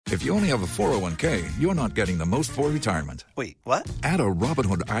If you only have a 401k, you're not getting the most for retirement. Wait, what? Add a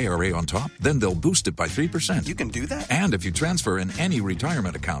Robinhood IRA on top, then they'll boost it by 3%. You can do that? And if you transfer in any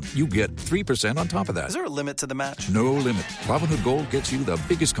retirement account, you get 3% on top of that. Is there a limit to the match? No limit. Robinhood Gold gets you the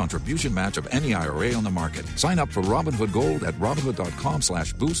biggest contribution match of any IRA on the market. Sign up for Robinhood Gold at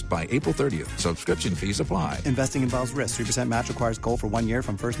Robinhood.com/boost by April 30th. Subscription fees apply. Investing involves risk. 3% match requires gold for 1 year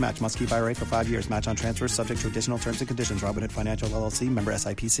from first match. Must keep IRA for 5 years. Match on transfers subject to additional terms and conditions. Robinhood Financial LLC, member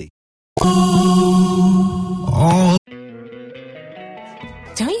SIPC.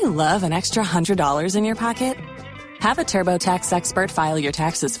 Don't you love an extra $100 in your pocket? Have a TurboTax expert file your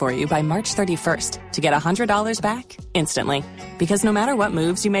taxes for you by March 31st to get $100 back instantly. Because no matter what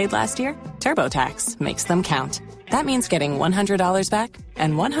moves you made last year, TurboTax makes them count. That means getting $100 back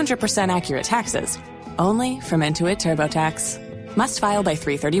and 100% accurate taxes only from Intuit TurboTax. Must file by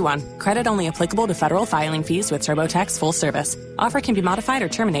 3/31. Credit only applicable to federal filing fees with TurboTax full service. Offer can be modified or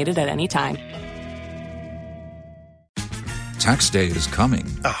terminated at any time. Tax day is coming.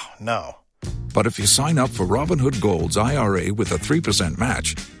 Oh, no. But if you sign up for Robinhood Gold's IRA with a 3%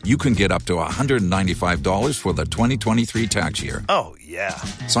 match, you can get up to $195 for the 2023 tax year. Oh, yeah.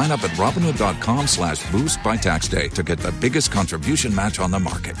 Sign up at Robinhood.com/boost by tax day to get the biggest contribution match on the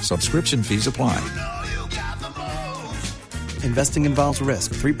market. Subscription fees apply. Investing involves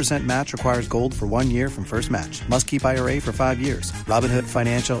risk. 3% match requires gold for 1 year from first match. Must keep IRA for 5 years. Robinhood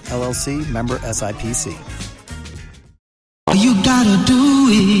Financial LLC, member SIPC. All you gotta do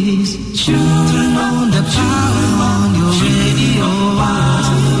is tune on the power on your radio.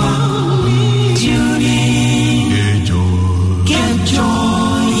 Tune in. Get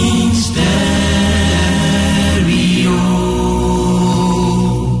joy in stereo.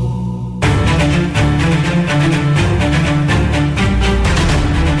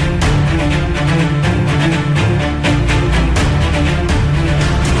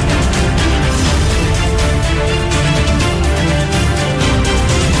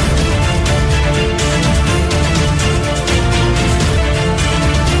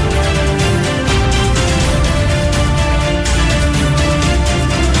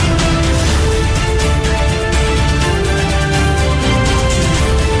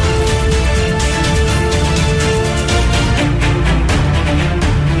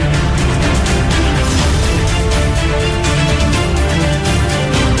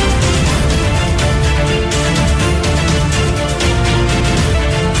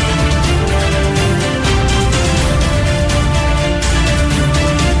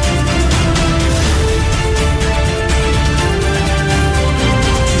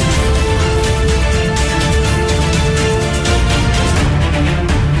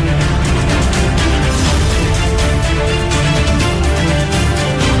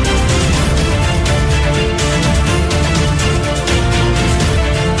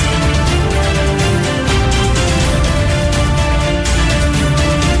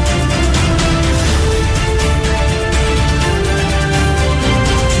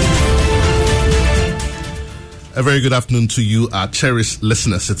 A very good afternoon to you, our cherished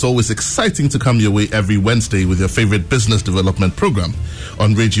listeners. It's always exciting to come your way every Wednesday with your favorite business development program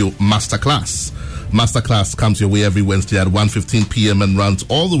on Radio Masterclass. Masterclass comes your way every Wednesday at 1:15 p.m. and runs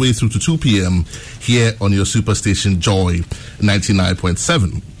all the way through to 2 p.m. here on your superstation Joy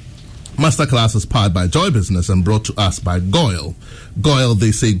 99.7. Masterclass is powered by Joy Business and brought to us by Goyle. Goyle,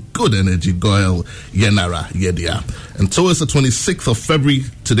 they say good energy. Goyle, Yenara, Yedia. And so it's the 26th of February,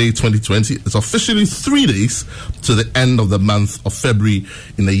 today, 2020. It's officially 3 days to the end of the month of February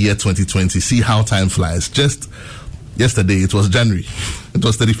in the year 2020. See how time flies. Just yesterday, it was January. It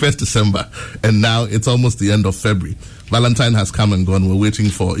was 31st December. And now it's almost the end of February. Valentine has come and gone. We're waiting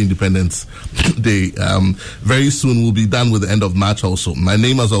for Independence Day. Very soon we'll be done with the end of March also. My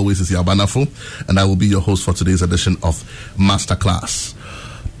name, as always, is Yabanafo, and I will be your host for today's edition of Masterclass.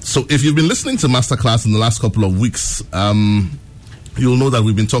 So if you've been listening to Masterclass in the last couple of weeks, you'll know that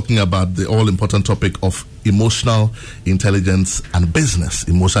we've been talking about the all-important topic of emotional intelligence and business,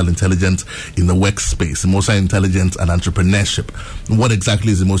 emotional intelligence in the workspace, emotional intelligence and entrepreneurship. What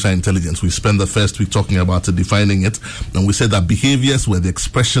exactly is emotional intelligence? We spent the first week talking about it, defining it, and we said that behaviors were the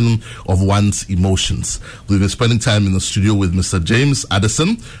expression of one's emotions. We've been spending time in the studio with Mr. James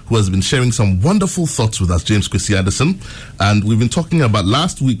Addison, who has been sharing some wonderful thoughts with us, James Kwesi Addison, and we've been talking about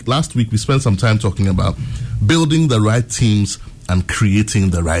last week we spent some time talking about building the right teams and creating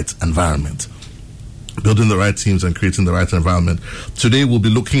the right environment. Building the right teams and creating the right environment. Today we'll be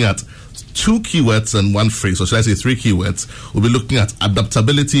looking at 2 keywords and 1 phrase, or should I say 3 keywords. We'll be looking at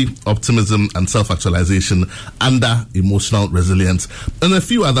adaptability, optimism, and self-actualization under emotional resilience, and a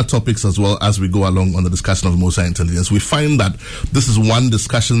few other topics as well as we go along on the discussion of emotional intelligence. We find that this is one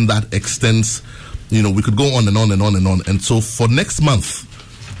discussion that extends, we could go on and on and on and on. And so for next month,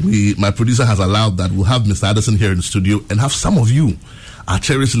 my producer has allowed that we'll have Mr. Addison here in the studio and have some of you, our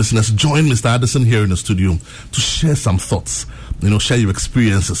cherished listeners, join Mr. Addison here in the studio to share some thoughts, share your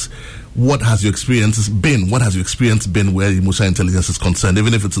experiences. What has your experiences been? What has your experience been where emotional intelligence is concerned,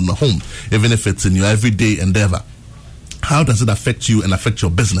 even if it's in the home, even if it's in your everyday endeavor? How does it affect you and affect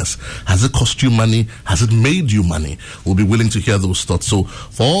your business? Has it cost you money? Has it made you money? We'll be willing to hear those thoughts. So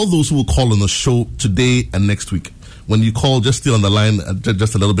for all those who will call on the show today and next week, when you call, just stay on the line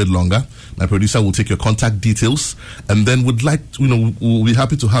just a little bit longer. My producer will take your contact details, and then we'll be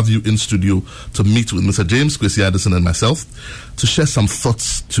happy to have you in studio to meet with Mr. James Kwesi Addison and myself to share some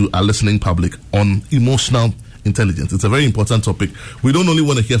thoughts to our listening public on emotional intelligence. It's a very important topic. We don't only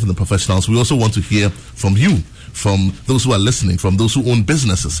want to hear from the professionals, we also want to hear from you, from those who are listening, from those who own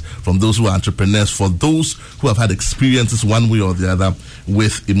businesses, from those who are entrepreneurs, for those who have had experiences one way or the other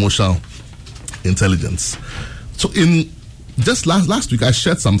with emotional intelligence. So in just last week, I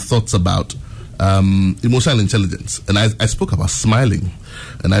shared some thoughts about emotional intelligence, and I spoke about smiling,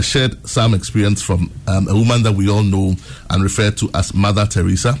 and I shared some experience from a woman that we all know and refer to as Mother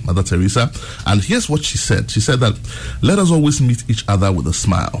Teresa. And here's what she said. She said that, let us always meet each other with a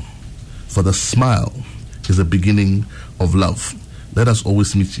smile, for the smile is the beginning of love. Let us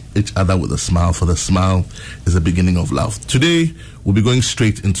always meet each other with a smile, for the smile is the beginning of love. Today, we'll be going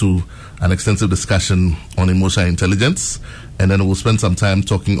straight into an extensive discussion on emotional intelligence, and then we'll spend some time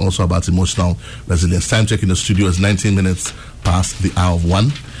talking also about emotional resilience. Time check in the studio is 19 minutes past the hour of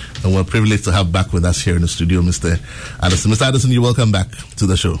 1, and we're privileged to have back with us here in the studio Mr. Addison. Mr. Addison, you're welcome back to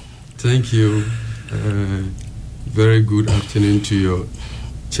the show. Thank you. Very good afternoon to your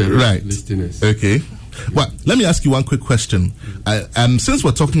cherished listeners. Okay. Well, let me ask you one quick question. Since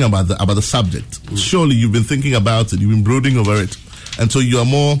we're talking about the subject, surely you've been thinking about it, you've been brooding over it, and so you are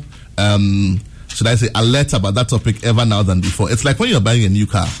more, should I say, alert about that topic ever now than before. It's like when you're buying a new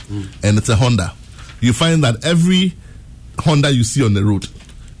car, and it's a Honda. You find that every Honda you see on the road,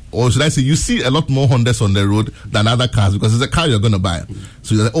 or should I say, you see a lot more Hondas on the road than other cars, because it's a car you're going to buy.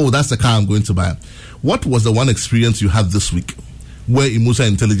 So you're like, oh, that's the car I'm going to buy. What was the one experience you had this week where emotional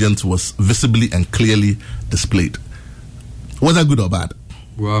intelligence was visibly and clearly displayed? Was that good or bad?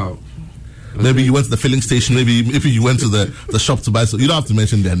 Wow. Maybe you went to the filling station, maybe you went to the shop to buy, so you don't have to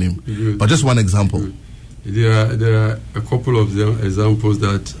mention their name, but just one example. There are a couple of examples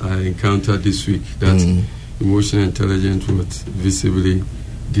that I encountered this week that emotional intelligence was visibly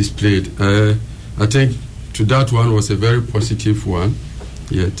displayed. I think to that one was a very positive one.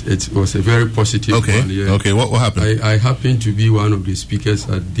 Yet it was a very positive one. Yeah. Okay, what happened? I happened to be one of the speakers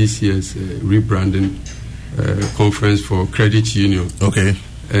at this year's rebranding conference for Credit Union. Okay.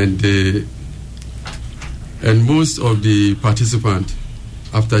 And most of the participants,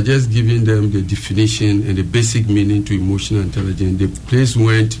 after just giving them the definition and the basic meaning to emotional intelligence, the place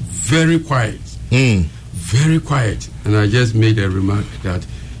went very quiet. Very quiet. And I just made a remark that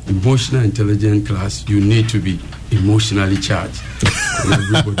emotional intelligence class, you need to be emotionally charged. And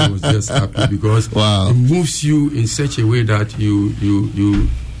everybody was just happy because it moves you in such a way that you're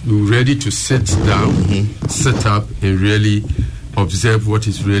ready to sit down, sit up, and really observe what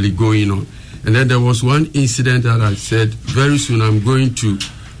is really going on. And then there was one incident that I said, very soon I'm going to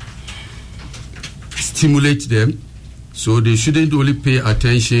stimulate them, so they shouldn't only pay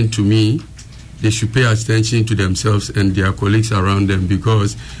attention to me, they should pay attention to themselves and their colleagues around them,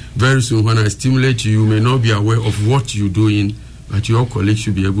 because very soon when I stimulate you, you may not be aware of what you're doing, but your colleagues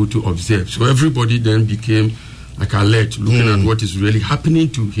should be able to observe. So everybody then became like alert, looking at what is really happening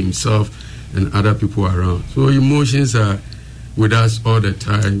to himself and other people around. So emotions are with us all the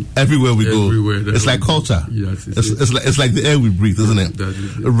time. Everywhere we go. It's like culture. Yes, it's like the air we breathe, isn't it? That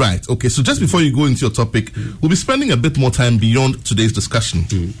is it. Right. Okay, so just before you go into your topic, we'll be spending a bit more time beyond today's discussion.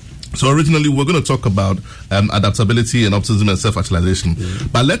 So originally we're going to talk about adaptability and optimism and self-actualization.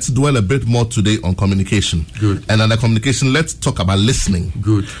 But let's dwell a bit more today on communication. Good. And under communication, let's talk about listening.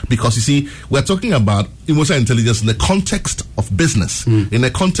 Good. Because you see, we're talking about emotional intelligence in the context of business, in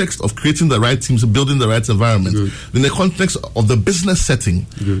the context of creating the right teams, building the right environment, in the context of the business setting.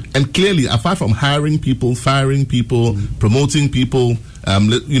 And clearly, apart from hiring people, firing people, promoting people,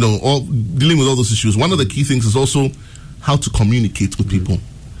 all dealing with all those issues, one of the key things is also how to communicate with people.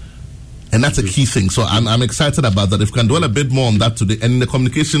 And that's a key thing. So I'm excited about that. If we can dwell a bit more on that today. And in the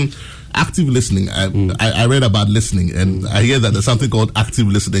communication, active listening. I read about listening, and I hear that there's something called active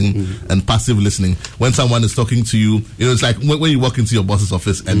listening and passive listening. When someone is talking to you, it's like when you walk into your boss's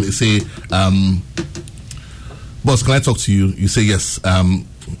office and they say, boss, can I talk to you? You say yes. I'm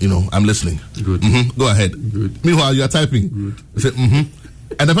listening. Good. Go ahead. Good. Meanwhile, you are typing. Good. You say,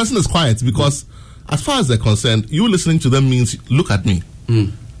 and the person is quiet because, as far as they're concerned, you listening to them means look at me.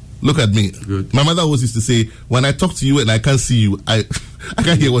 Look at me. Good. My mother always used to say, when I talk to you and I can't see you, I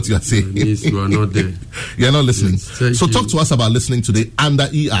can't hear what you are saying. Yes, you are not there. You are not listening. Yes, so talk to us about listening today under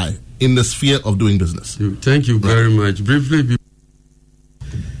EI in the sphere of doing business. Thank you very much. Briefly,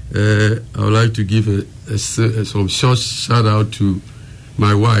 I would like to give some short shout out to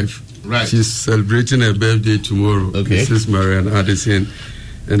my wife. Right. She's celebrating her birthday tomorrow. Okay. Mrs. Marianne Addison.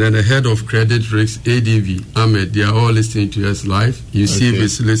 And then the head of credit risk, ADV, Ahmed, they are all listening to us live. Yusuf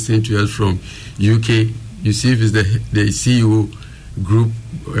is listening to us from UK. Yusuf is the CEO group,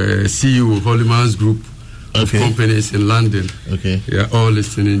 CEO of Holliman's Group of companies in London. Okay. They are all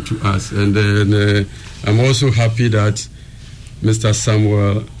listening to us. And then I'm also happy that Mr.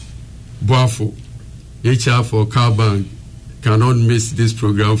 Samuel Boafo, HR for Carbank, cannot miss this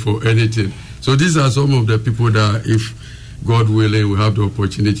program for anything. So these are some of the people that, if God willing, we have the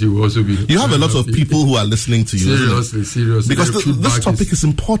opportunity. We'll also be. You have a lot of people who are listening to you. Seriously. Because this topic is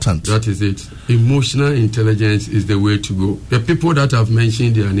important. That is it. Emotional intelligence is the way to go. The people that have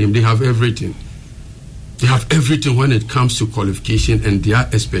mentioned their name, they have everything. They have everything when it comes to qualification and their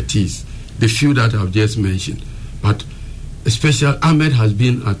expertise. The few that I've just mentioned. But especially Ahmed has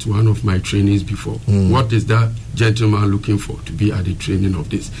been at one of my trainings before. What is that gentleman looking for to be at the training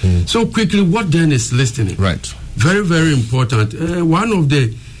of this? So quickly, what then is listening? Right. Very, very important. One of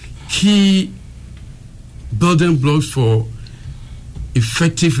the key building blocks for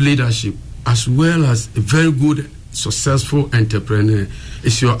effective leadership, as well as a very good, successful entrepreneur,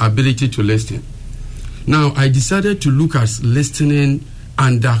 is your ability to listen. Now, I decided to look at listening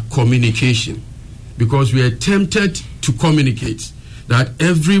under communication, because we are tempted to communicate, that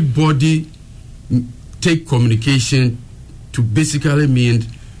everybody take communication to basically mean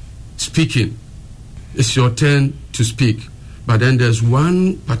speaking. It's your turn to speak. But then there's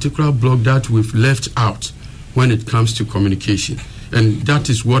one particular block that we've left out when it comes to communication. And that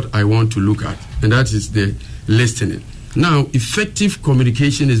is what I want to look at. And that is the listening. Now, effective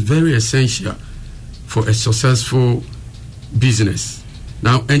communication is very essential for a successful business.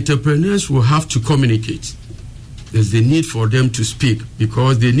 Now, entrepreneurs will have to communicate. There's the need for them to speak,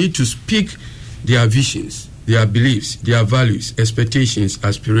 because they need to speak their visions, their beliefs, their values, expectations,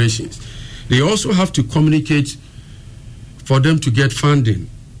 aspirations. They also have to communicate for them to get funding,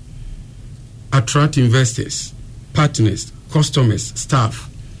 attract investors, partners, customers, staff.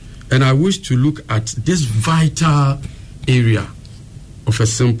 And I wish to look at this vital area of a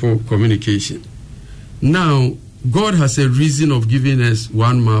simple communication. Now, God has a reason of giving us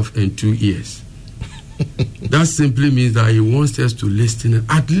 1 mouth and 2 ears. That simply means that He wants us to listen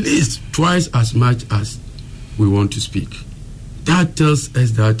at least twice as much as we want to speak. That tells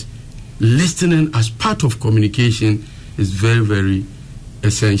us that listening as part of communication is very, very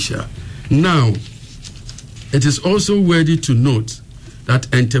essential. Now, it is also worthy to note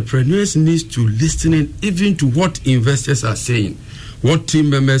that entrepreneurs need to listen in even to what investors are saying, what team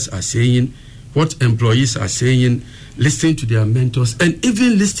members are saying, what employees are saying, listening to their mentors, and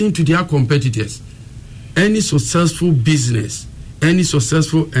even listening to their competitors. Any successful business, any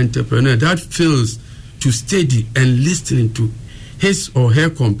successful entrepreneur that fails to study and listen to his or her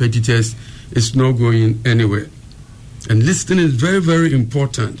competitors is not going anywhere. And listening is very, very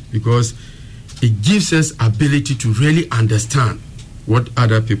important, because it gives us ability to really understand what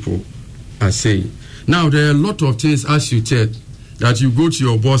other people are saying. Now, there are a lot of things, as you said, that you go to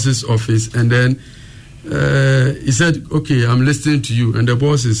your boss's office and then he said, okay, I'm listening to you, and the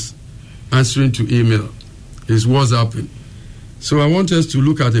boss is answering to email, is WhatsApping. So I want us to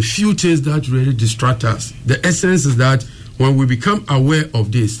look at a few things that really distract us. The essence is that when we become aware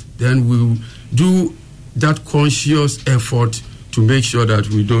of this, then we'll do that conscious effort to make sure that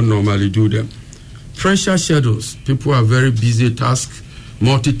we don't normally do them. Pressure schedules. People are very busy,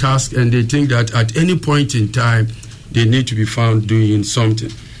 multitask, and they think that at any point in time, they need to be found doing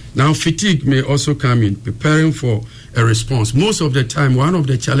something. Now, fatigue may also come in, preparing for a response. Most of the time, one of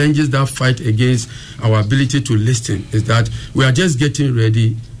the challenges that fight against our ability to listen is that we are just getting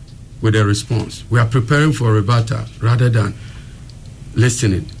ready with a response. We are preparing for a rebuttal rather than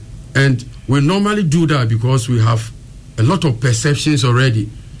listening. And we normally do that because we have a lot of perceptions already.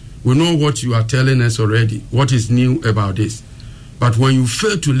 We know what you are telling us already, what is new about this. But when you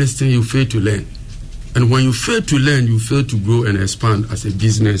fail to listen, you fail to learn. And when you fail to learn, you fail to grow and expand as a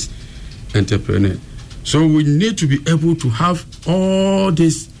business entrepreneur. So we need to be able to have all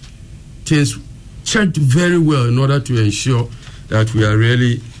these things checked very well in order to ensure that we are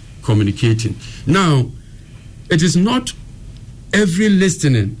really communicating. Now, it is not every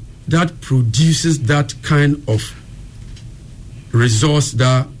listening that produces that kind of resource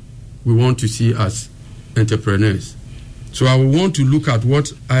that we want to see as entrepreneurs. So I will want to look at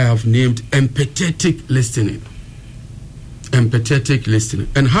what I have named empathetic listening. Empathetic listening.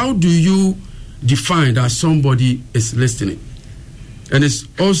 And how do you define that somebody is listening? And it's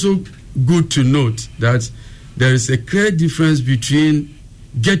also good to note that there is a clear difference between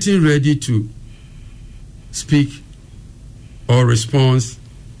getting ready to speak or respond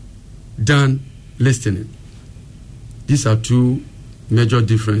than listening. These are two major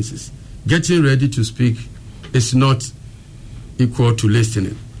differences. Getting ready to speak is not equal to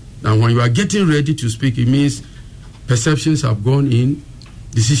listening. Now, when you are getting ready to speak, it means perceptions have gone in,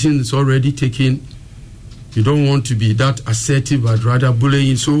 decisions already taken. You don't want to be that assertive, but rather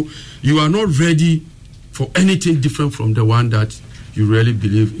bullying. So you are not ready for anything different from the one that you really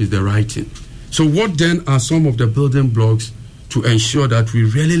believe is the right thing. So what then are some of the building blocks to ensure that we're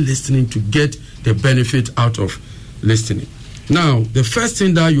really listening to get the benefit out of listening? Now, the first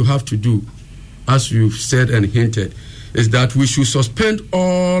thing that you have to do, as you've said and hinted, is that we should suspend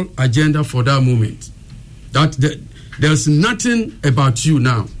all agenda for that moment. That there's nothing about you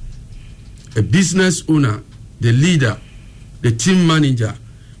now, a business owner, the leader, the team manager.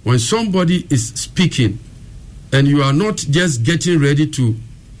 When somebody is speaking and you are not just getting ready to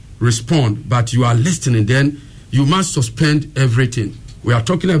respond, but you are listening, then you must suspend everything. We are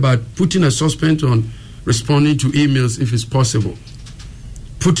talking about putting a suspend on responding to emails if it's possible,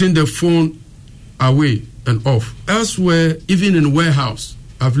 putting the phone away and off. Elsewhere, even in warehouse,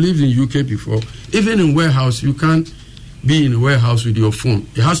 I've lived in UK before, even in warehouse, you can't be in a warehouse with your phone.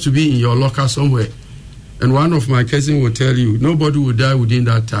 It has to be in your locker somewhere. And one of my cousins will tell you, nobody will die within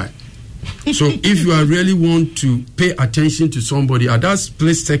that time. So if you are really want to pay attention to somebody at that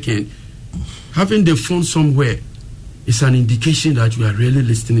split second, having the phone somewhere is an indication that you are really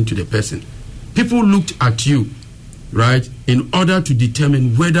listening to the person. People looked at you, right, in order to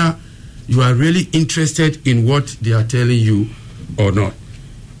determine whether you are really interested in what they are telling you or not.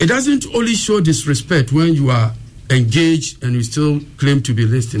 It doesn't only show disrespect when you are engaged and you still claim to be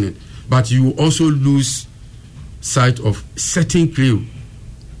listening, but you also lose sight of certain clue.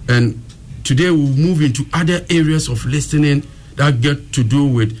 And today we'll move into other areas of listening that get to do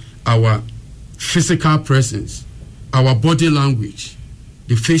with our physical presence, our body language,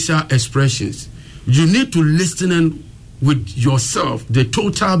 the facial expressions. You need to listen with yourself, the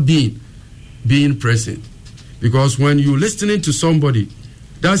total being present. Because when you're listening to somebody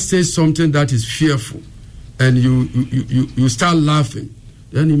that says something that is fearful and you start laughing,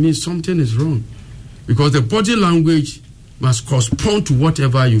 then it means something is wrong. Because the body language must correspond to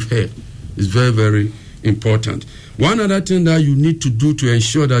whatever you've heard. It's very, very important. One other thing that you need to do to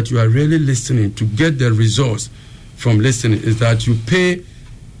ensure that you are really listening to get the results from listening is that you pay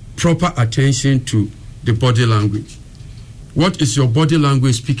proper attention to the body language. What is your body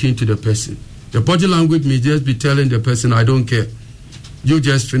language speaking to the person? The body language may just be telling the person, I don't care. You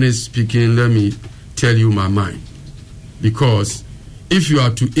just finished speaking, let me tell you my mind. Because if you are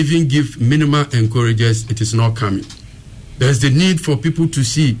to even give minimal encourages, it is not coming. There's the need for people to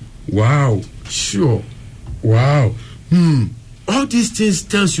see, wow, sure, wow, all these things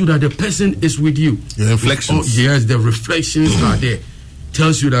tells you that the person is with you. The inflections. Yes, the reflections are there.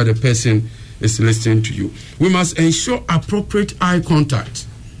 Tells you that the person is listening to you. We must ensure appropriate eye contact.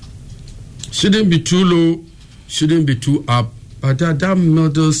 Shouldn't be too low, shouldn't be too up, but that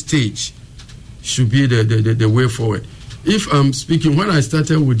middle stage should be the way forward. If I'm speaking, when I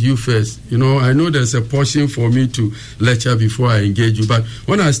started with you first, I know there's a portion for me to lecture before I engage you, but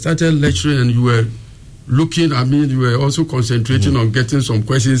when I started lecturing and you were looking at me, you were also concentrating on getting some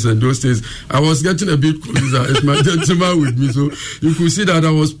questions and those things, I was getting a bit confused. It's my gentleman with me, so you could see that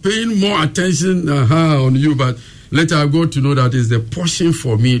I was paying more attention on you, but later I got to know that it's the portion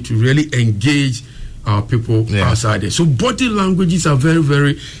for me to really engage our people outside there. So body languages are very,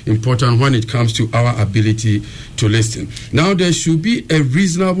 very important when it comes to our ability to listen. Now, there should be a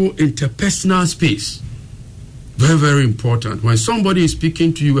reasonable interpersonal space. Very, very important. When somebody is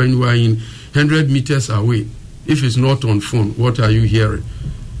speaking to you and you are in 100 meters away, if it's not on phone, what are you hearing?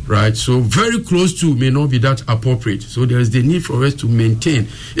 Right? So very close to may not be that appropriate. So there is the need for us to maintain.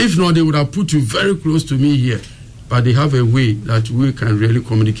 If not, they would have put you very close to me here. But they have a way that we can really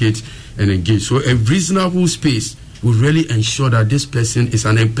communicate and engage. So a reasonable space will really ensure that this person is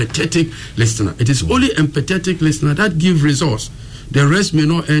an empathetic listener. It is only empathetic listener that give resource The rest may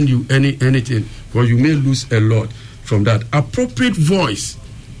not earn you anything, or you may lose a lot from that. Appropriate voice,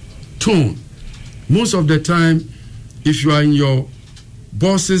 tone. Most of the time, if you are in your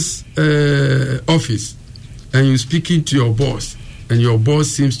boss's office and you're speaking to your boss, and your boss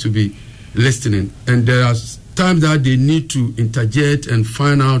seems to be listening, and there are times that they need to interject and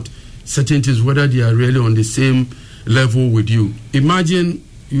find out certain things, whether they are really on the same level with you. Imagine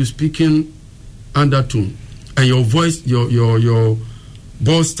you speaking undertone, and your voice, your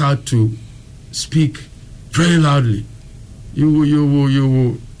boss start to speak very loudly.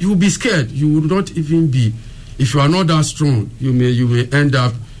 You will be scared. You will not even be. If you are not that strong, you may end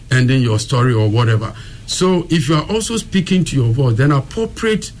up ending your story or whatever. So if you are also speaking to your voice, then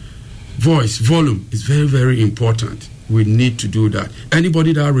appropriate voice volume is very, very important. We need to do that.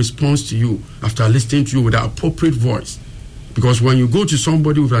 Anybody that responds to you after listening to you with an appropriate voice, because when you go to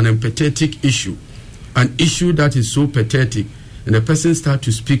somebody with an empathetic issue, an issue that is so pathetic, and the person starts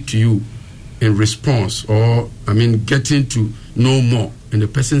to speak to you in response, or getting to know more, and the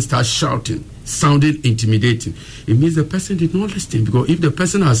person starts shouting, sounding intimidating, it means the person did not listen. Because if the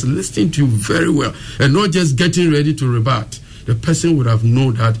person has listened to you very well and not just getting ready to rebut, the person would have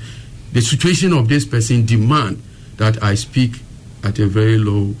known that the situation of this person demand that I speak at a very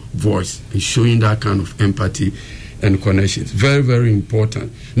low voice, and showing that kind of empathy and connection. It's very, very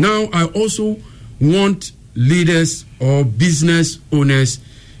important. Now, I also want leaders or business owners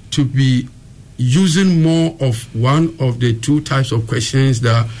to be using more of one of the two types of questions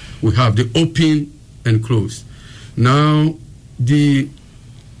that we have, the open and close. Now, the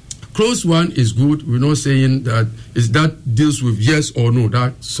close one is good. We're not saying that that deals with yes or no,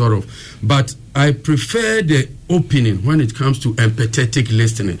 that sort of. But I prefer the opening when it comes to empathetic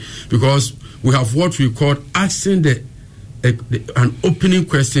listening, because we have what we call asking an opening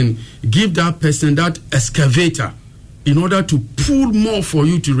question, give that person that excavator in order to pull more for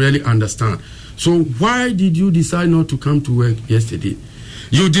you to really understand. So why did you decide not to come to work yesterday?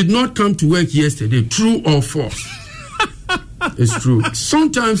 You did not come to work yesterday, true or false? It's true.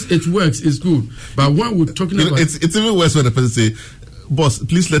 Sometimes it works, it's good. But when we're talking about... It's even worse when the person say, boss,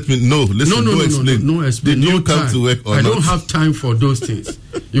 please let me know. Listen, no, explain. No, explain. Did you come to work or not? I don't have time for those things.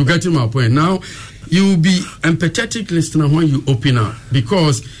 You're getting my point. Now, you will be empathetic listener when you open up,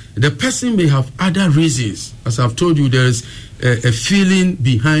 because the person may have other reasons. As I've told you, there's a feeling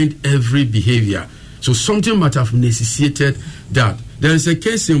behind every behavior. So something might have necessitated that. There is a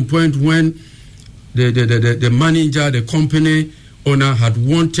case in point when the manager, the company owner had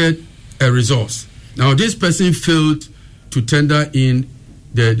wanted a resource. Now, this person failed to tender in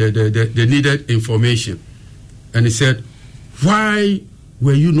the needed information. And he said, why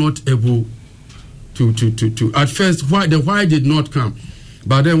were you not able to at first, why did not come?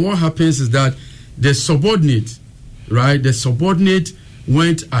 But then what happens is that the subordinate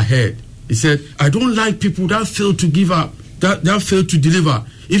went ahead. He said, I don't like people that fail to give up, that fail to deliver.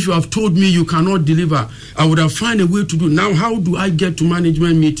 If you have told me you cannot deliver, I would have found a way to do. Now, how do I get to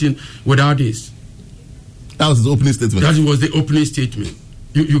management meeting without this? That was his opening statement. That was the opening statement.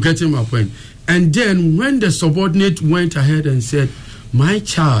 You getting my point? And then when the subordinate went ahead and said, my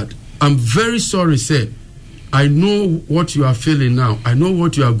child, I'm very sorry, sir. I know what you are feeling now. I know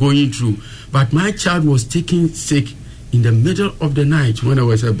what you are going through. But my child was taken sick in the middle of the night when I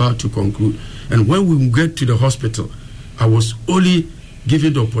was about to conclude. And when we get to the hospital, I was only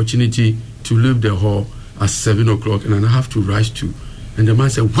given the opportunity to leave the hall at 7 o'clock, and I have to rush to. And the man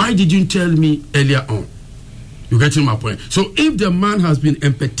said, why did you tell me earlier on? You're getting my point. So if the man has been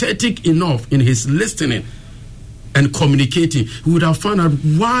empathetic enough in his listening and communicating, he would have found out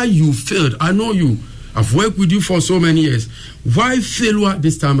why you failed. I know you. I've worked with you for so many years. Why failure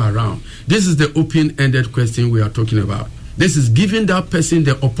this time around? This is the open-ended question we are talking about. This is giving that person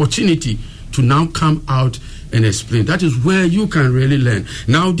the opportunity to now come out and explain. That is where you can really learn.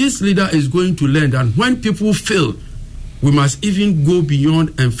 Now, this leader is going to learn that when people fail, we must even go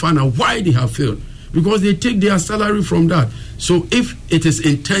beyond and find out why they have failed, because they take their salary from that. So if it is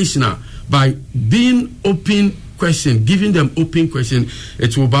intentional, by being open question, giving them open question,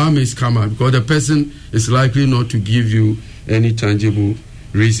 it will by means come out, because the person is likely not to give you any tangible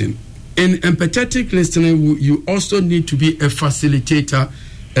reason. In empathetic listening, you also need to be a facilitator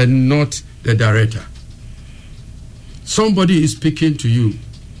and not the director. Somebody is speaking to you.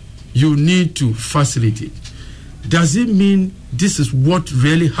 You need to facilitate. Does it mean this is what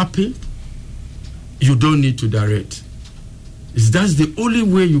really happened? You don't need to direct. That's the only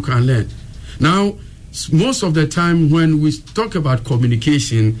way you can learn. Now, most of the time when we talk about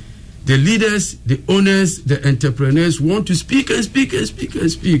communication, the leaders, the owners, the entrepreneurs want to speak and speak and speak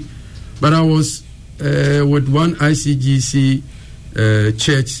and speak. But I was with one ICGC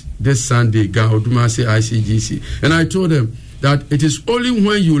church this Sunday, Gahodumase ICGC. And I told them that it is only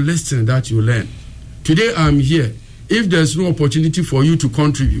when you listen that you learn. Today I'm here. If there's no opportunity for you to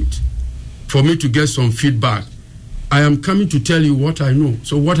contribute, for me to get some feedback, I am coming to tell you what I know.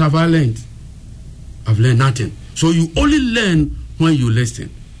 So what have I learned? I've learned nothing. So you only learn when you listen.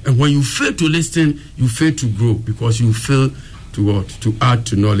 And when you fail to listen, you fail to grow, because you fail to what? To add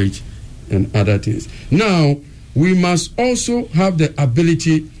to knowledge and other things. Now, we must also have the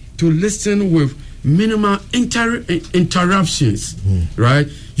ability to listen with minimal interruptions, right?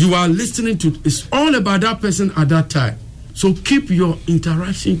 You are listening to, it's all about that person at that time. So keep your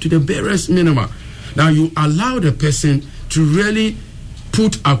interaction to the barest minimum. Now you allow the person to really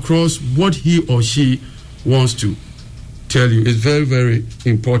put across what he or she wants to tell you. It's very, very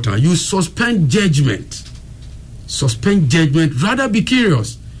important. You suspend judgment. Suspend judgment. Rather be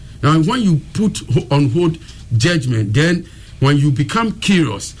curious. Now when you put on hold judgment, then when you become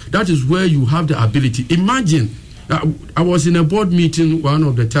curious, that is where you have the ability. Imagine, I was in a board meeting one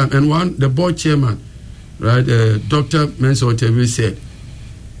of the time, and the board chairman, right, Dr. Mensah Otabil said,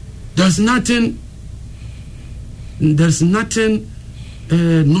 there's nothing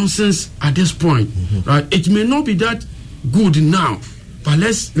nonsense at this point, right? It may not be that good now, but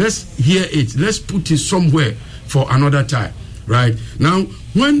let's hear it. Let's put it somewhere for another time, right? Now,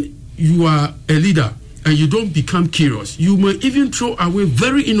 when you are a leader and you don't become curious, you may even throw away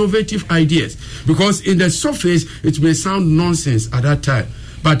very innovative ideas, because in the surface it may sound nonsense at that time,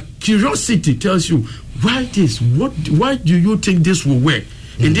 but curiosity tells you, why this? Why do you think this will work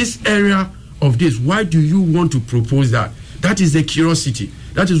in this area of this? Why do you want to propose that? That is the curiosity.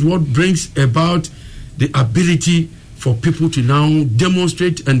 That is what brings about the ability for people to now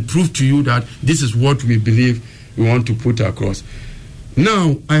demonstrate and prove to you that this is what we believe we want to put across.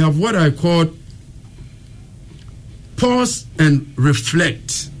 Now, I have what I call pause and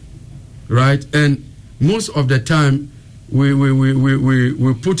reflect, right? And most of the time, we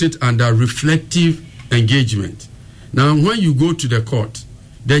put it under reflective engagement. Now, when you go to the court,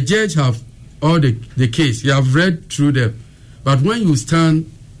 the judge have all the case. You have read through them. But when you stand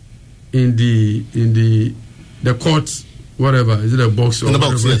in the court, whatever, is it a box or in the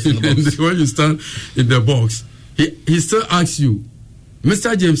box, yes, in the box. When you stand in the box, he still asks you,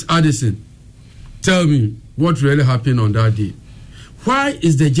 Mr. James Addison, tell me what really happened on that day. Why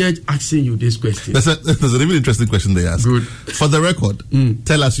is the judge asking you this question? There's a really interesting question they ask. Good. For the record,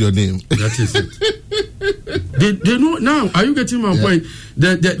 tell us your name. That is it. They know now. Are you getting my point?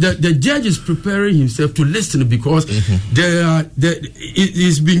 The judge is preparing himself to listen, because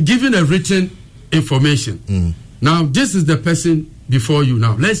he's been given a written information. Now, this is the person before you.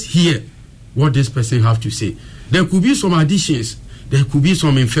 Now, let's hear what this person have to say. There could be some additions. There could be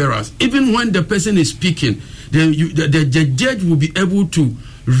some inference. Even when the person is speaking, the judge will be able to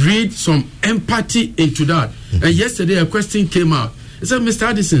read some empathy into that. And yesterday, a question came out. It said, Mr.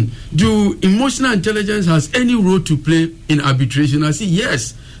 Addison, do emotional intelligence has any role to play in arbitration? I said,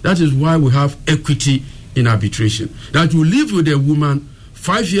 yes. That is why we have equity in arbitration. That you live with a woman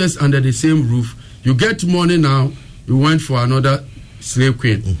 5 years under the same roof, you get money now, you went for another slave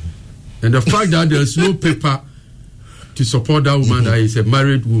queen. And the fact that there's no paper to support that woman that is a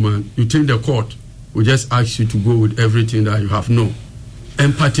married woman, you think the court will just ask you to go with everything that you have? No.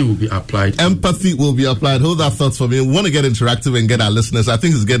 Empathy will be applied. Empathy will be applied. Hold that thoughts for me. We want to get interactive and get our listeners. I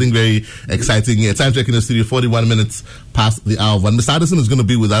think it's getting very exciting here. Time check in the studio, 41 minutes past the hour of 1. Mr. Addison is going to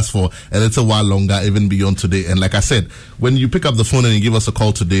be with us for a little while longer, even beyond today. And like I said, when you pick up the phone and you give us a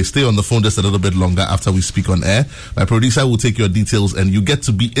call today, stay on the phone just a little bit longer after we speak on air. My producer will take your details and you get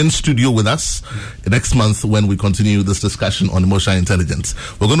to be in studio with us next month when we continue this discussion on emotional intelligence.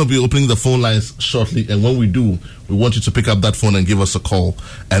 We're going to be opening the phone lines shortly, and when we do, we want you to pick up that phone and give us a call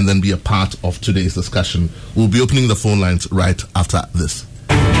and then be a part of today's discussion. We'll be opening the phone lines right after this.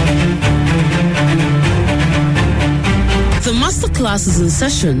 The masterclass is in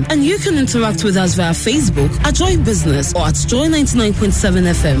session, and you can interact with us via Facebook at Joy Business or at Joy 99.7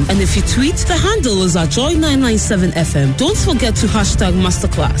 FM. And if you tweet, the handle is at Joy 997 FM. Don't forget to hashtag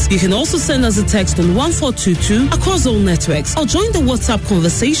masterclass. You can also send us a text on 1422 across all networks, or join the WhatsApp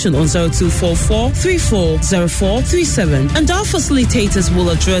conversation on 0244 340437, and our facilitators will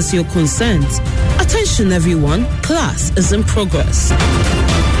address your concerns. Attention everyone, class is in progress.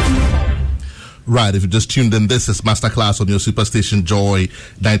 Right, if you just tuned in, this is Masterclass on your Superstation Joy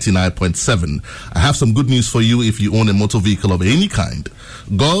 99.7. I have some good news for you if you own a motor vehicle of any kind.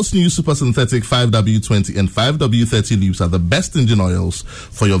 Goil's new Super Synthetic 5W20 and 5W30 lubes are the best engine oils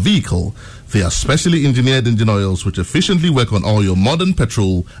for your vehicle. They are specially engineered engine oils which efficiently work on all your modern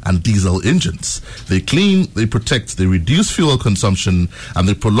petrol and diesel engines. They clean, they protect, they reduce fuel consumption, and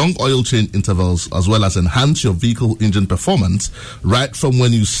they prolong oil change intervals as well as enhance your vehicle engine performance right from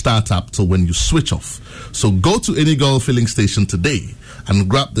when you start up to when you switch off. So go to any Goil filling station today and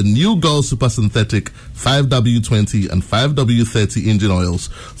grab the new Goil Super Synthetic 5W20 and 5W30 engine oils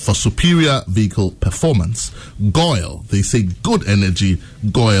for superior vehicle performance. Goil, they say good energy.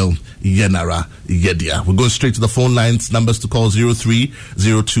 Goil, Yenara, Yedia. We're going straight to the phone lines. Numbers to call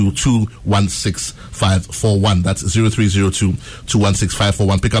 0302216541. That's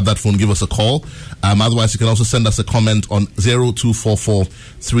 0302216541. Pick up that phone, give us a call. Otherwise, you can also send us a comment on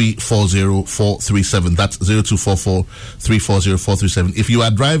 0244340437. That's 0244340437. If you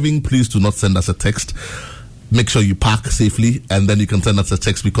are driving, please do not send us a text. Make sure you park safely, and then you can send us a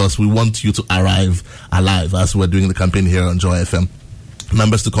text because we want you to arrive alive as we're doing the campaign here on Joy FM.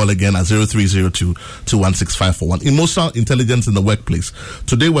 Numbers to call again at 0302216541. Emotional intelligence in the workplace.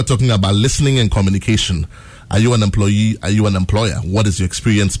 Today we're talking about listening and communication. Are you an employee? Are you an employer? What is your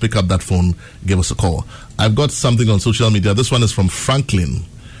experience? Pick up that phone, give us a call. I've got something on social media. This one is from Franklin,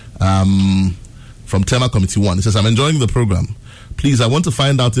 from Tema Committee 1. He says, I'm enjoying the program. Please, I want to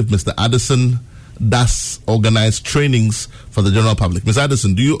find out if Mr. Addison does organize trainings for the general public. Mr.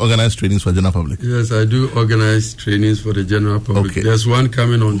 Addison, do you organize trainings for the general public? Yes, I do organize trainings for the general public. Okay. There's one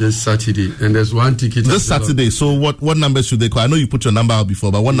coming on this Saturday, and there's one ticket this Saturday. So what numbers should they call? I know you put your number out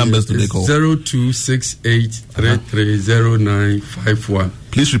before, but what numbers do they call? 0268330951.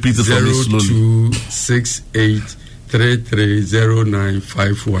 Please repeat it for me slowly.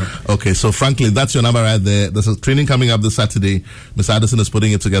 0268330951. Okay, so Franklin, that's your number right there. There's a training coming up this Saturday. Mr. Addison is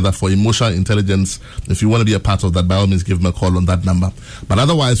putting it together for emotional intelligence. If you want to be a part of that, by all means, give him a call on that number. But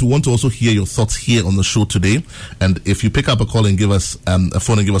otherwise, we want to also hear your thoughts here on the show today. And if you pick up a call and give us a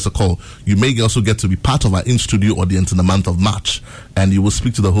phone and give us a call, you may also get to be part of our in-studio audience in the month of March. And you will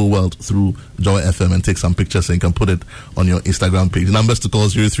speak to the whole world through Joy FM and take some pictures, and you can put it on your Instagram page. Numbers to call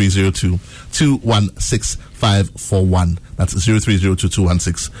 0302-216-541. That's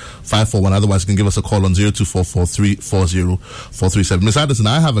 0302-216-541. Otherwise, you can give us a call on 0244-340-437. Ms. Addison,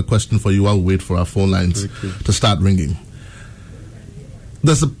 I have a question for you while we wait for our phone lines to start ringing.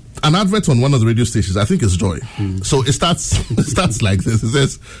 There's an advert on one of the radio stations. I think it's Joy. So it starts like this. It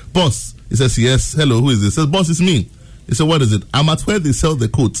says, boss. It says, yes. Hello, who is this? It says, boss, it's me. He said, what is it? I'm at where they sell the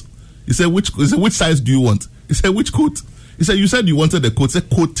coat. He said, which size do you want? He said, which coat? He said, you said you wanted the coat. He said,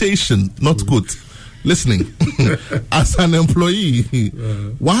 quotation, not coat. Listening. As an employee,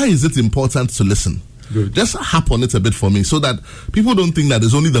 why is it important to listen? Good. Just harp on it a bit for me so that people don't think that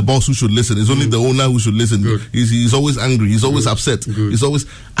it's only the boss who should listen. It's only the owner who should listen. He's always angry. He's always upset. He's always...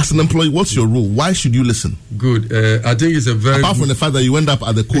 As an employee, what's your role? Why should you listen? Good. I think it's a very... Apart from the fact that you end up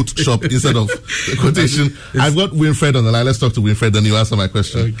at the coat shop instead of the quotation. I've got Winfred on the line. Let's talk to Winfred, then you answer my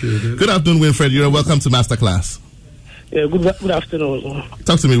question. Okay. Good afternoon, Winfred. You're welcome to Masterclass. Yeah, good afternoon.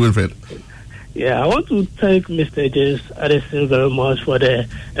 Talk to me, Winfred. Yeah, I want to thank Mr. James Addison very much for the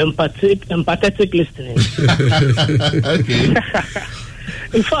empathetic listening. Okay.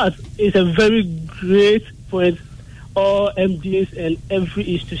 In fact, it's a very great point all MDs and every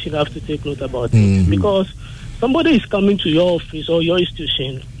institution have to take note about it. Because somebody is coming to your office or your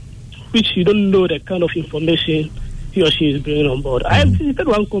institution, which you don't know the kind of information he or she is bringing on board. I visited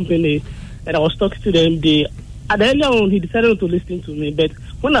one company and I was talking to the MD. And earlier on, he decided not to listen to me. But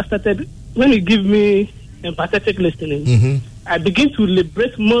when he give me empathetic listening, I begin to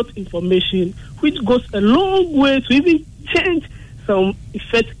liberate more information, which goes a long way to even change some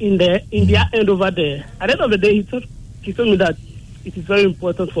effect in their end over there. At the end of the day, he told me that it is very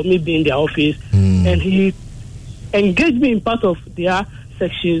important for me being in their office, and he engaged me in part of their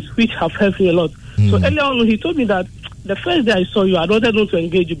sections, which have helped me a lot. So earlier on, he told me that the first day I saw you, I wanted not to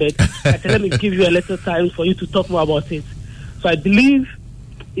engage you, but I said, let me give you a little time for you to talk more about it. So I believe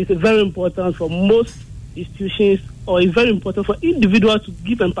it's very important for most institutions, or it's very important for individuals to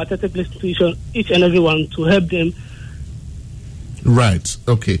give empathetic listening to each and everyone to help them. Right.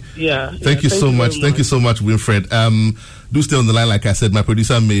 Okay. Yeah. Thank you so much. Thank you so much, Winfred. Do stay on the line. Like I said, my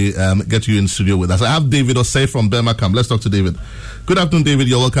producer may get you in studio with us. I have David Osei from Birmingham. Let's talk to David. Good afternoon, David.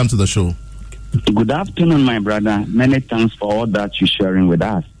 You're welcome to the show. Good afternoon, my brother. Many thanks for all that you're sharing with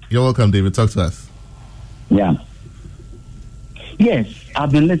us. You're welcome, David. Talk to us. Yeah. Yes,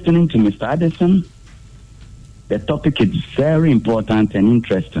 I've been listening to Mr. Addison. The topic is very important and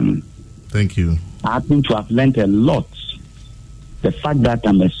interesting. Thank you. I happen to have learned a lot. The fact that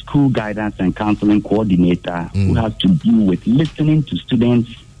I'm a school guidance and counseling coordinator who has to deal with listening to students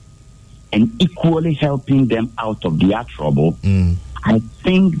and equally helping them out of their trouble, I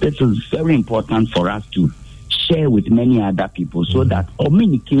think this is very important for us to share with many other people so that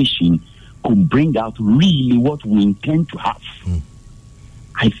communication could bring out really what we intend to have.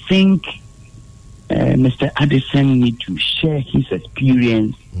 I think Mr. Addison needs to share his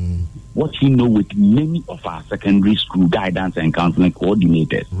experience, what he knows with many of our secondary school guidance and counseling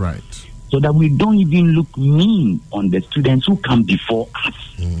coordinators. Right. So that we don't even look mean on the students who come before us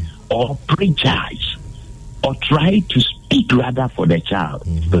or prejudge or try to speak rather for the child.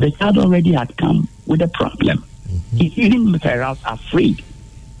 So the child already had come with a problem. He even felt afraid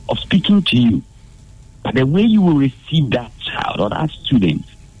of speaking to you. But the way you will receive that child or that student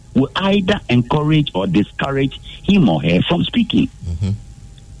will either encourage or discourage him or her from speaking.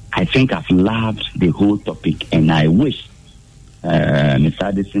 I think I've loved the whole topic, and I wish Mr.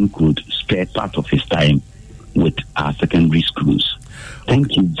 Addison could spare part of his time with our secondary schools.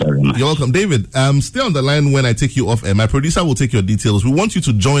 Thank you very much. You're welcome. David, stay on the line when I take you off air. My producer will take your details. We want you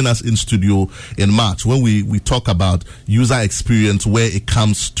to join us in studio in March when we talk about user experience where it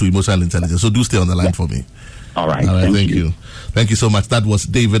comes to emotional intelligence. So do stay on the line for me. All right. Thank you. Thank you so much. That was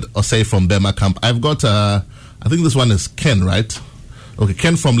David Osei from Bema Camp. I've got, I think this one is Ken, right? Okay,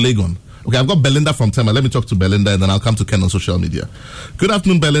 Ken from Legon. Okay, I've got Belinda from Tema. Let me talk to Belinda and then I'll come to Ken on social media. Good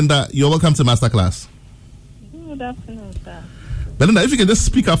afternoon, Belinda. You're welcome to Masterclass. Good afternoon, sir. Belinda, if you can just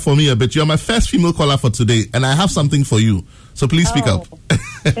speak up for me a bit. You're my first female caller for today, and I have something for you. So please speak up.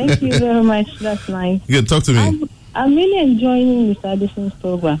 Thank you very much. That's nice. Good. Talk to me. I'm really enjoying Mr. Addison's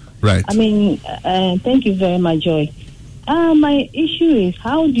program. Right. I mean, thank you very much, Joy. My issue is,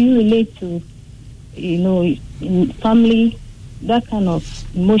 how do you relate to, in family, that kind of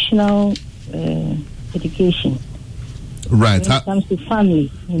emotional education? Right. When it comes to family.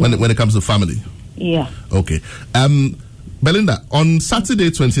 When it comes to family. Yeah. Okay. Belinda, on Saturday,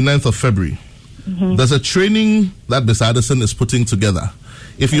 29th of February, there's a training that Mr. Addison is putting together.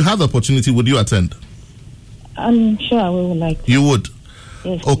 If you have the opportunity, would you attend? I'm sure I would like to. You would?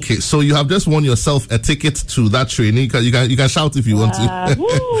 Yes. Okay, so you have just won yourself a ticket to that training. You can shout if you want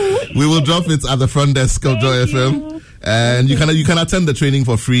to. We will drop it at the front desk of Joy FM. And you can attend the training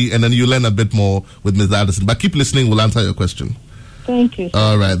for free, and then you learn a bit more with Mr. Addison. But keep listening, we'll answer your question. Thank you.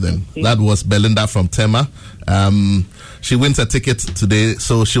 All right, then. That was Belinda from Tema. She wins a ticket today,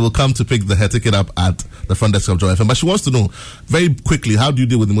 so she will come to pick her ticket up at the front desk of Joy FM. But she wants to know, very quickly, how do you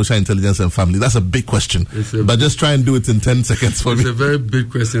deal with emotional intelligence and family? That's a big question. But just try and do it in 10 seconds for me. It's a very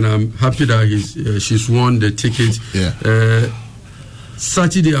big question. I'm happy that she's won the ticket. Yeah.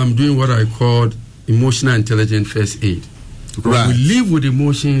 Saturday, I'm doing what I call emotional intelligence first aid. Because we live with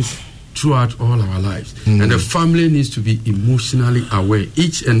emotions throughout all our lives. And the family needs to be emotionally aware.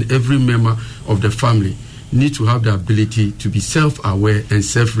 Each and every member of the family need to have the ability to be self-aware and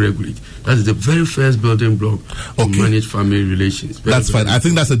self-regulate. That is the very first building block to manage family relations. That's fine. I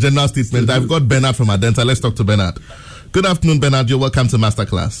think that's a general statement. I've got Bernard from Adenta. Let's talk to Bernard. Good afternoon, Bernard. You're welcome to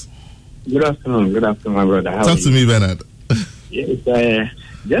Masterclass. Good afternoon. Good afternoon, my brother. How talk to me, Bernard. Yes,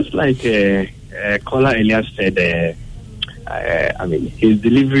 just like caller earlier said, his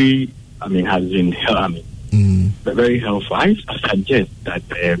delivery, has been, very helpful. I suggest that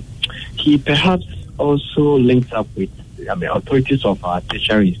he perhaps also links up with, authorities of our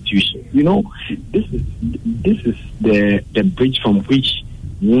tertiary institutions. This is the bridge from which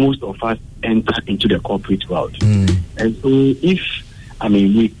most of us enter into the corporate world. And so if,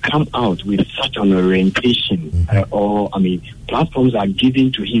 we come out with such an orientation, platforms are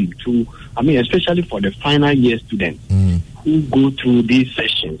given to him to, especially for the final year students who go through these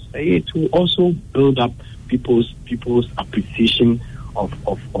sessions, to also build up people's appreciation of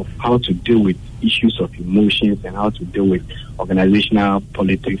how to deal with issues of emotions and how to deal with organizational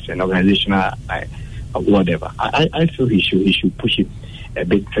politics and organizational whatever. I feel he should push it a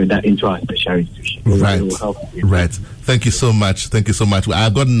bit further into our special institution. Right. Thank you so much.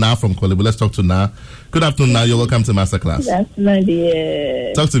 I've got Na from Kolebu. Let's talk to Na. Good afternoon, Na. You're welcome to Masterclass. Good afternoon,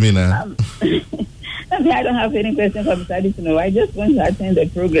 dear. Talk to me, Na. I don't have any question for Mr. Addison. I just want to attend the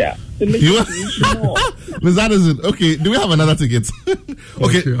program. Ms. Addison, okay, do we have another ticket?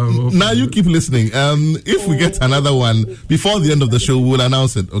 Okay, now you keep listening. If we get another one before the end of the show, we'll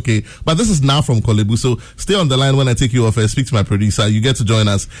announce it, okay? But this is now from Kolebu, so stay on the line when I take you off and speak to my producer. You get to join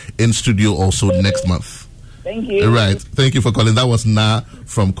us in studio also next month. Thank you. Right, thank you for calling. That was Na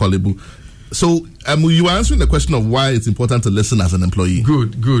from Kolebu. So you were answering the question of why it's important to listen as an employee.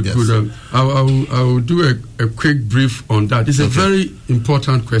 Good. I will do a quick brief on that. It's a very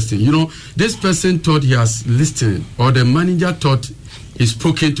important question. You know, this person thought he has listened, or the manager thought he's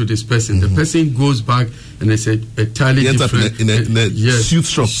spoken to this person. The person goes back and they say entirely different. In a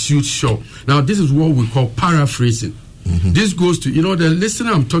suit shop. Now, this is what we call paraphrasing. This goes to, the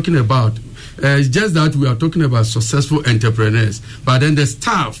listener I'm talking about. It's just that we are talking about successful entrepreneurs, but then the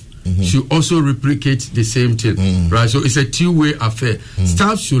staff should also replicate the same thing, right? So it's a two-way affair.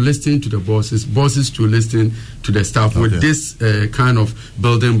 Staff should listen to the bosses should listen to the staff with this kind of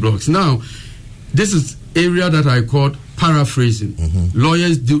building blocks. Now, this is area that I call paraphrasing.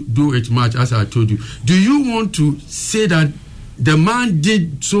 Lawyers do it much, as I told you. Do you want to say that the man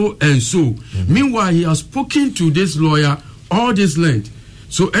did so and so? Meanwhile, he has spoken to this lawyer all this length.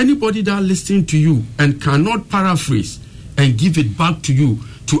 So anybody that listening to you and cannot paraphrase and give it back to you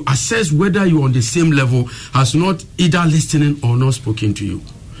to assess whether you're on the same level has not either listening or not spoken to you.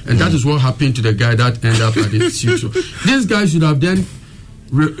 And that is what happened to the guy that ended up at the show. This guy should have then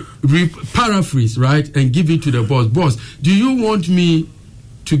paraphrase, right, and give it to the boss. Boss, do you want me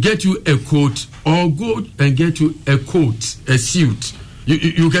to get you a coat or go and get you a coat, a suit?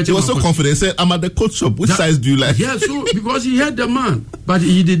 You get. He was so confident. He said, "I'm at the coat shop. Which size do you like?" Yeah, so because he heard the man, but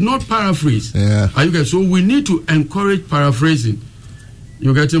he did not paraphrase. Yeah. So we need to encourage paraphrasing.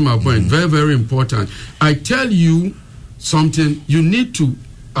 You're getting my point. Very, very important. I tell you something. You need to,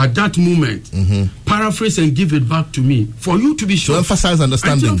 at that moment, paraphrase and give it back to me for you to be sure. To emphasize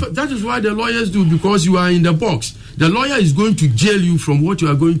understanding. That is why the lawyers do, because you are in the box. The lawyer is going to jail you from what you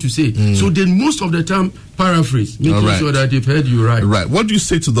are going to say. So then most of the time, paraphrase, making sure that they've heard you right. Right. What do you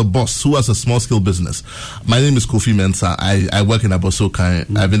say to the boss who has a small scale business? My name is Kofi Mensah. I work in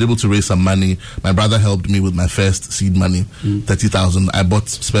Abosokai. I've been able to raise some money. My brother helped me with my first seed money, 30,000. I bought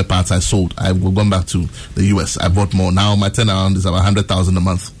spare parts. I sold. I've gone back to the US. I bought more. Now my turnaround is about 100,000 a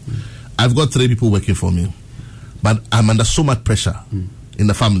month. I've got 3 people working for me, but I'm under so much pressure in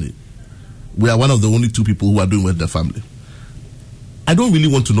the family. We are one of the only 2 people who are doing with the family. I don't really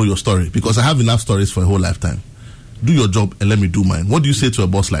want to know your story because I have enough stories for a whole lifetime. Do your job and let me do mine. What do you say to a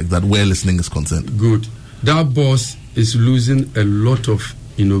boss like that where listening is concerned? Good. That boss is losing a lot of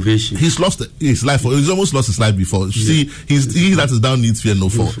innovation. He's lost his life. He's almost lost his life before. You see, he that is down needs fear no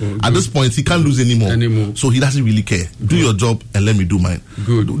fall. At this point, he can't lose anymore. So he doesn't really care. Do your job and let me do mine.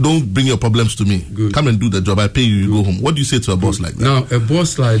 Good. Don't bring your problems to me. Good. Come and do the job. I pay you. You go home. What do you say to a boss like that? Now, a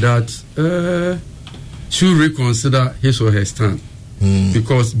boss like that should reconsider his or her stand.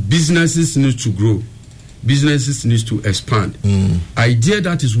 Because businesses need to grow. Businesses need to expand. Idea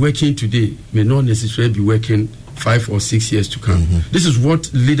that is working today may not necessarily be working 5 or 6 years to come. This is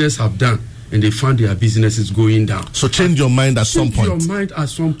what leaders have done, and they found their businesses going down. So change your mind at some point. Change your mind at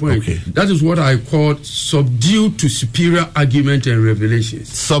some point. Okay. That is what I call subdue to superior argument and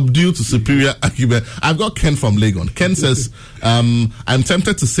revelations. Subdue to superior argument. I've got Ken from Legon. Ken says, I'm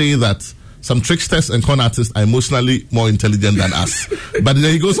tempted to say that some tricksters and con artists are emotionally more intelligent than us. But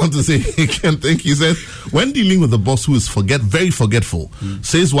then he goes on to say, he says, when dealing with a boss who is very forgetful,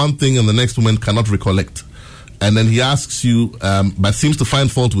 says one thing and the next moment cannot recollect, and then he asks you, but seems to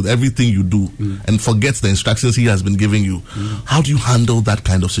find fault with everything you do and forgets the instructions he has been giving you. How do you handle that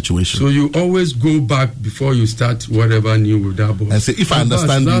kind of situation? So you always go back before you start whatever new with that boss. And say, if I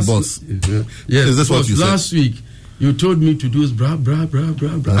understand you, boss. Yes, is this what you said? Last week, you told me to do bra.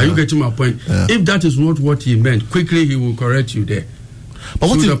 Are you getting my point? If that is not what he meant, quickly he will correct you there. But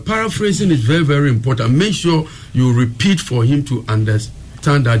so the paraphrasing is very, very important. Make sure you repeat for him to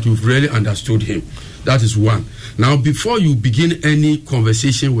understand that you've really understood him. That is one. Now, before you begin any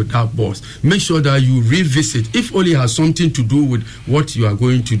conversation with that boss, make sure that you revisit, if only it has something to do with what you are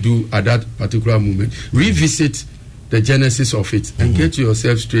going to do at that particular moment, revisit the genesis of it and get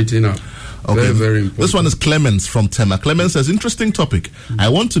yourself straightened out. Okay. Very, very important. This one is Clemens from Tema. Clemens says, interesting topic. I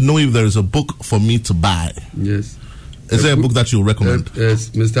want to know if there is a book for me to buy. Yes. Is there a book that you recommend? Yes,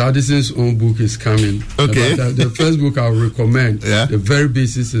 Mr. Addison's own book is coming. Okay. The first book I will recommend, the very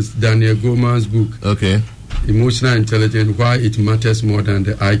basis is Daniel Goleman's book. Okay. Emotional Intelligence, Why It Matters More Than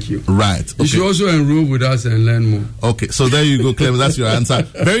the IQ. Right. Okay. You should also enroll with us and learn more. Okay, so there you go, Clemens. That's your answer.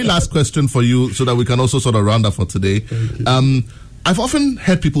 Very last question for you so that we can also sort of round up for today. I've often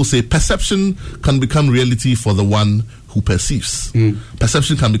heard people say perception can become reality for the one who perceives.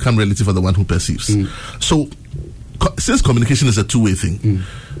 Perception can become reality for the one who perceives. So, since communication is a two-way thing,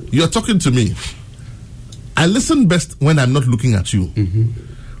 you're talking to me. I listen best when I'm not looking at you.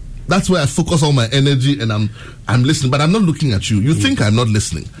 That's where I focus all my energy and I'm listening, but I'm not looking at you. You think I'm not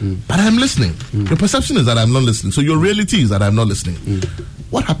listening, but I'm listening. Your perception is that I'm not listening. So your reality is that I'm not listening.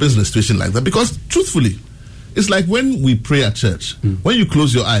 what happens in a situation like that? Because truthfully, it's like when we pray at church. When you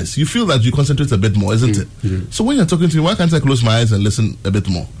close your eyes, you feel that you concentrate a bit more, isn't it? Yeah. So when you're talking to me, why can't I close my eyes and listen a bit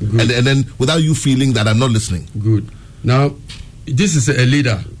more? And then without you feeling that I'm not listening? Good. Now, this is a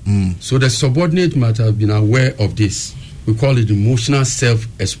leader. So the subordinate might have been aware of this. We call it emotional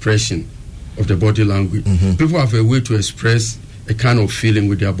self-expression of the body language. People have a way to express a kind of feeling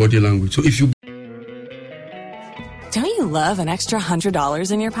with their body language. So if you... Don't you love an extra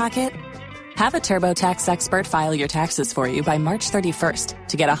 $100 in your pocket? Have a TurboTax expert file your taxes for you by March 31st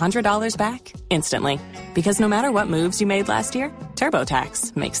to get $100 back instantly. Because no matter what moves you made last year,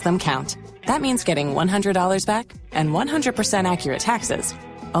 TurboTax makes them count. That means getting $100 back and 100% accurate taxes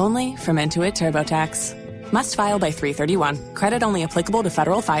only from Intuit TurboTax. Must file by 3/31. Credit only applicable to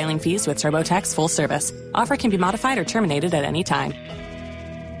federal filing fees with TurboTax full service. Offer can be modified or terminated at any time.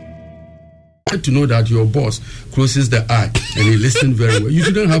 To know that your boss closes the eye and he listens very well. You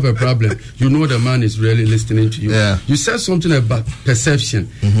shouldn't have a problem. You know the man is really listening to you. Yeah. You said something about perception,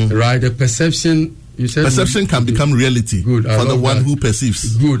 right? The perception... You said perception can become reality for the one who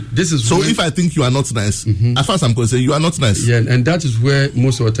perceives. Good. This is so if I think you are not nice, as far as I'm concerned, you are not nice. Yeah, and that is where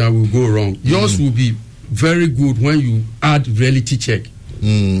most of the time we go wrong. Yours will be very good when you add reality check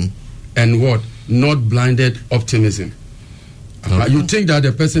and what? Not blinded optimism. You think that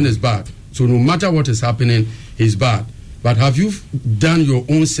the person is bad, so no matter what is happening, he's bad. But have you done your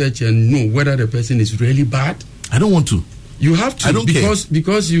own search and know whether the person is really bad? I don't want to. You have to. I don't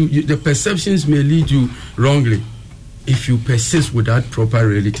because you the perceptions may lead you wrongly if you persist without proper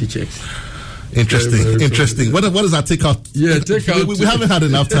reality checks. Interesting. What does that take out? Yeah, take out. We haven't had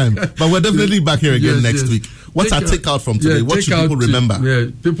enough time, but we're definitely back here again next week. What's our take out from today? What should people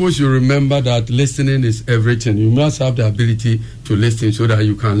remember? People should remember that listening is everything. You must have the ability to listen so that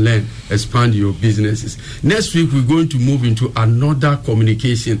you can learn, expand your businesses. Next week we're going to move into another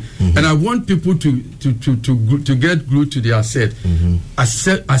communication, and I want people to get glued to the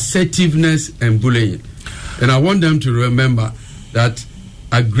assertiveness and bullying, and I want them to remember that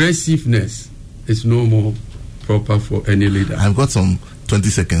aggressiveness is no more proper for any leader. I've got some 20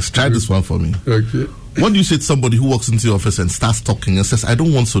 seconds. Try this one for me. Okay. What do you say to somebody who walks into your office and starts talking and says, I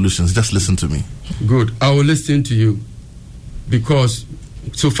don't want solutions, just listen to me? Good. I will listen to you. Because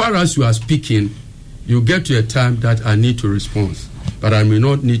so far as you are speaking, you get to a time that I need to respond. But I may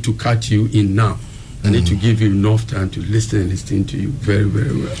not need to cut you in now. I need to give you enough time to listen to you very,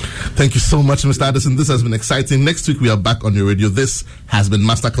 very well. Thank you so much, Mr. Addison. This has been exciting. Next week, we are back on your radio. This has been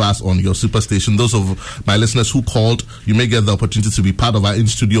Masterclass on your Superstation. Those of my listeners who called, you may get the opportunity to be part of our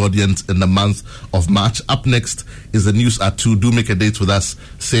in-studio audience in the month of March. Up next is the news at 2. Do make a date with us,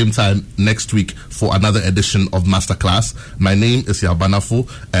 same time next week for another edition of Masterclass. My name is Yabanafo,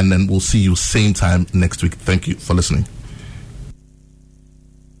 and then we'll see you same time next week. Thank you for listening.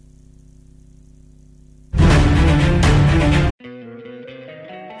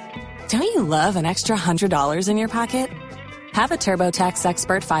 Don't you love an extra $100 in your pocket? Have a TurboTax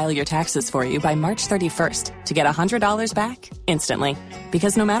expert file your taxes for you by March 31st to get $100 back instantly.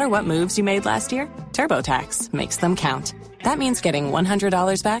 Because no matter what moves you made last year, TurboTax makes them count. That means getting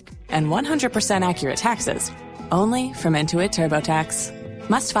 $100 back and 100% accurate taxes only from Intuit TurboTax.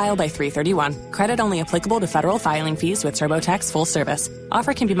 Must file by 3/31. Credit only applicable to federal filing fees with TurboTax full service.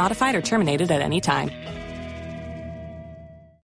 Offer can be modified or terminated at any time.